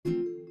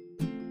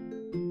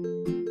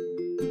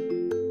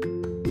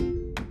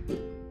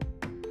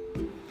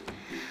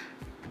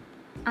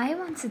I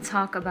want to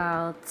talk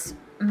about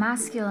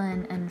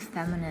masculine and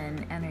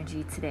feminine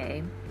energy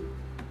today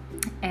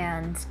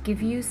and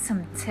give you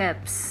some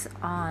tips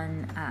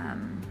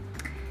on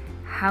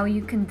how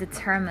you can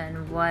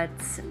determine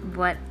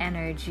what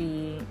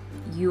energy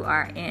you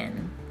are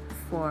in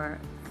for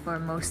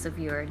most of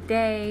your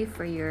day,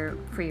 for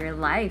your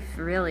life,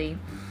 really,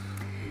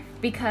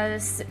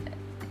 because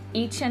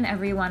each and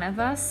every one of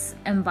us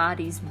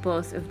embodies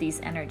both of these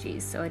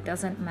energies. So it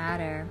doesn't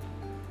matter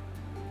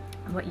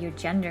what your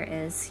gender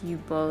is, you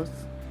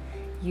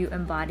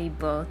embody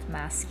both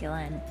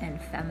masculine and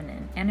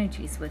feminine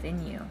energies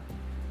within you.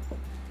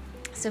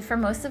 So for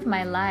most of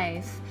my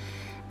life,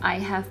 I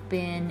have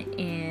been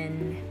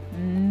in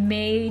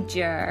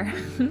major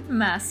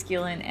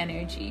masculine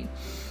energy.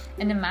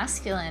 And the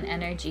masculine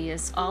energy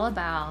is all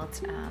about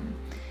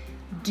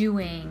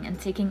doing and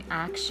taking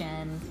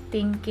action,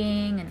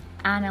 thinking and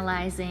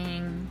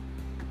analyzing,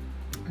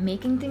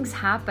 making things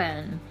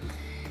happen,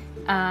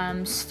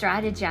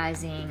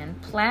 strategizing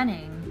and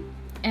planning.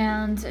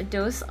 And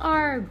those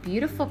are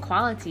beautiful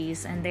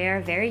qualities, and they are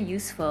very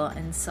useful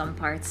in some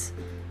parts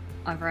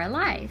of our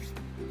life.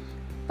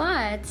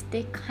 But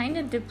they kind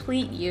of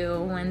deplete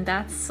you when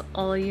that's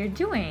all you're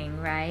doing,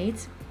 right?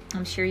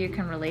 I'm sure you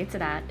can relate to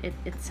that.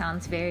 It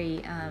sounds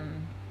very,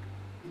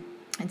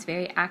 it's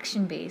very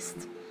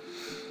action-based.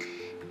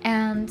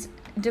 And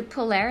the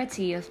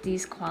polarity of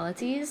these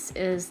qualities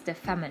is the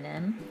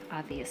feminine,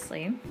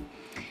 obviously.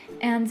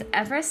 And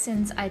ever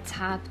since I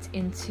tapped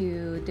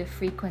into the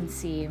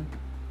frequency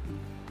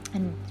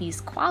and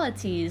these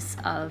qualities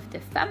of the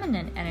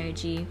feminine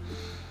energy,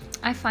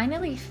 I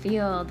finally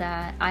feel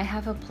that I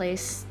have a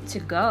place to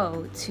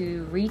go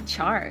to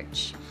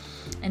recharge.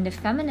 And the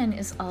feminine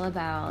is all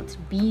about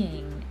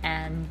being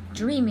and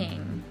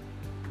dreaming,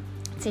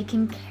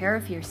 taking care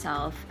of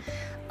yourself,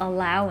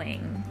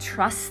 allowing,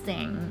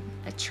 trusting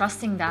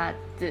that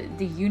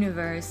the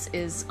universe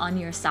is on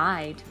your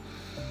side.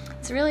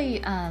 It's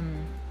really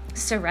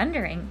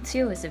surrendering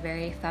too is a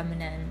very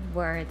feminine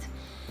word.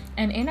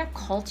 And in a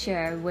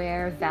culture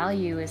where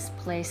value is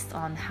placed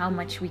on how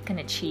much we can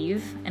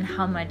achieve and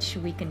how much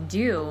we can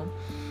do,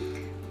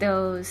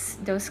 those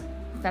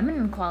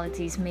feminine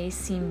qualities may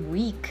seem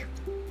weak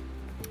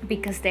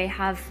because they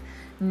have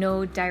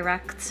no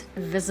direct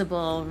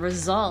visible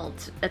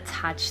result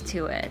attached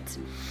to it.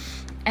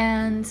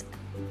 And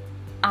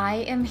I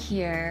am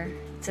here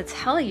to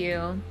tell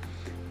you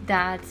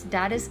that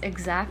that is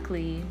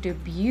exactly the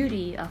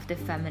beauty of the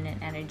feminine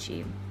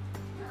energy.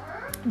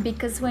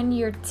 Because when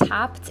you're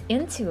tapped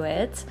into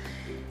it,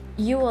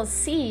 you will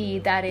see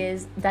that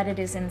it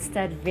is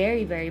instead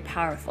very, very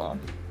powerful.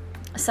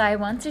 So I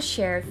want to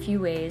share a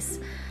few ways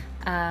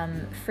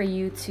for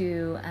you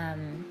to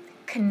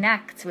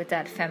connect with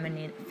that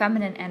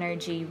feminine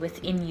energy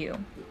within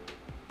you.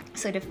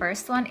 So the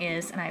first one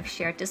is, and I've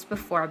shared this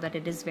before, but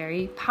it is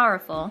very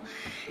powerful,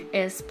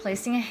 is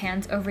placing a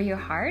hand over your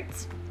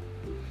heart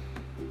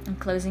and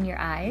closing your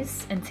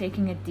eyes and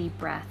taking a deep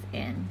breath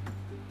in.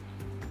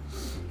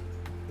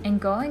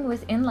 And going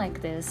within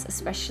like this,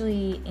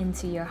 especially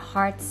into your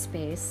heart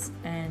space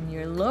and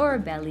your lower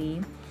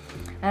belly,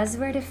 that's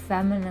where the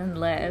feminine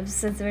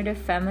lives, that's where the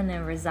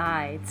feminine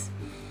resides.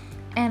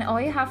 And all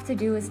you have to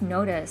do is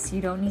notice.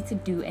 You don't need to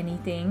do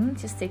anything,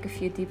 just take a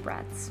few deep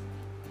breaths.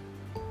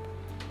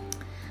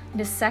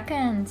 The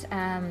second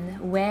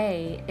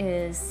way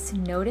is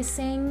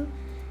noticing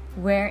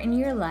where in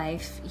your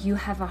life you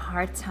have a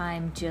hard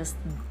time just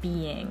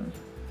being.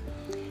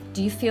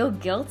 Do you feel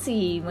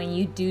guilty when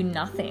you do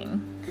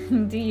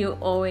nothing? Do you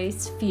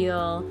always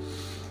feel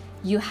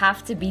you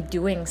have to be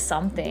doing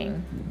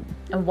something?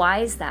 And why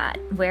is that?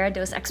 Where are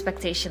those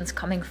expectations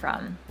coming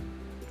from?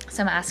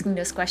 So I'm asking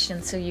those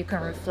questions so you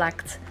can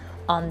reflect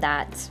on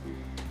that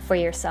for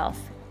yourself.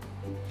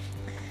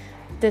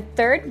 The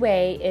third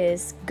way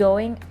is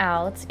going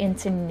out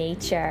into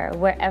nature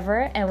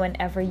wherever and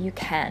whenever you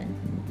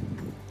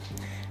can.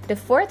 The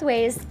fourth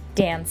way is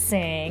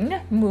dancing,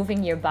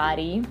 moving your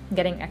body,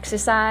 getting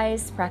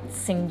exercise,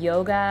 practicing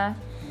yoga.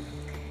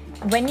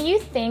 When you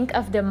think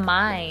of the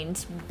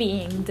mind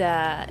being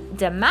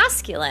the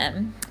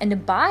masculine and the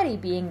body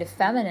being the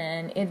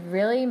feminine, it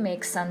really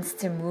makes sense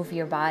to move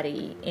your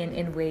body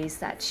in ways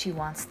that she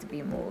wants to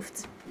be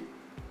moved.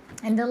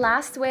 And the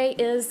last way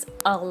is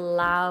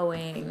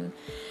allowing.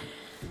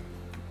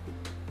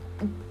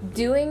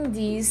 Doing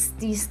these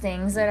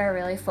things that are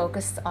really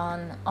focused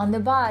on the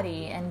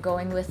body and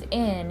going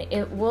within,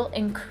 it will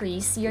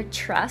increase your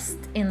trust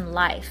in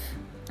life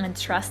and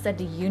trust that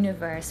the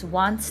universe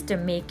wants to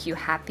make you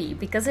happy,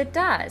 because it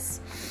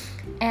does.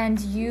 And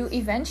you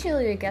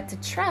eventually get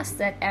to trust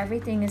that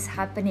everything is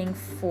happening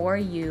for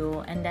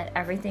you and that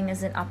everything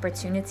is an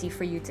opportunity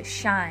for you to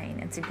shine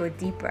and to go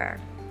deeper.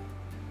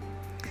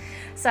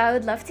 So I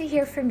would love to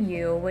hear from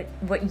you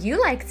what you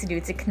like to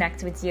do to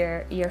connect with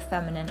your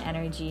feminine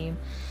energy.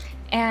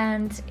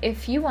 And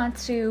if you want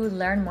to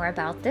learn more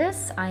about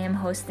this, I am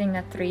hosting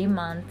a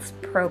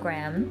 3-month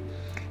program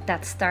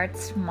that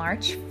starts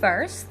March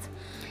 1st.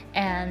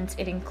 And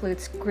it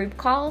includes group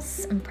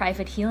calls and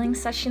private healing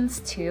sessions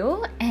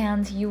too.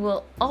 And you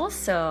will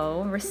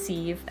also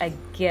receive a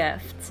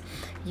gift.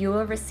 You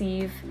will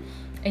receive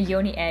a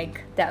yoni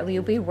egg that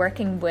we'll be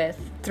working with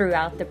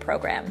throughout the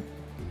program.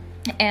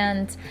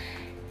 And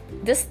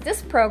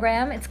this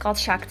program, it's called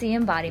Shakti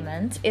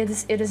Embodiment. It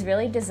is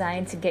really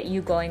designed to get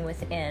you going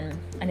within,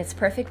 and it's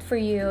perfect for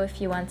you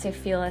if you want to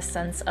feel a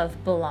sense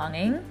of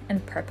belonging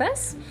and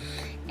purpose,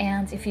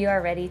 and if you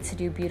are ready to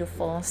do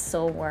beautiful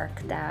soul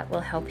work that will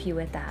help you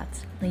with that.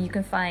 And you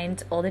can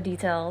find all the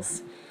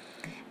details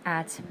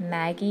at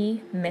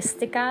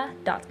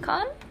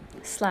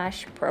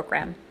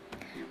maggiemystica.com/program.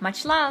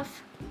 Much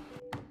love!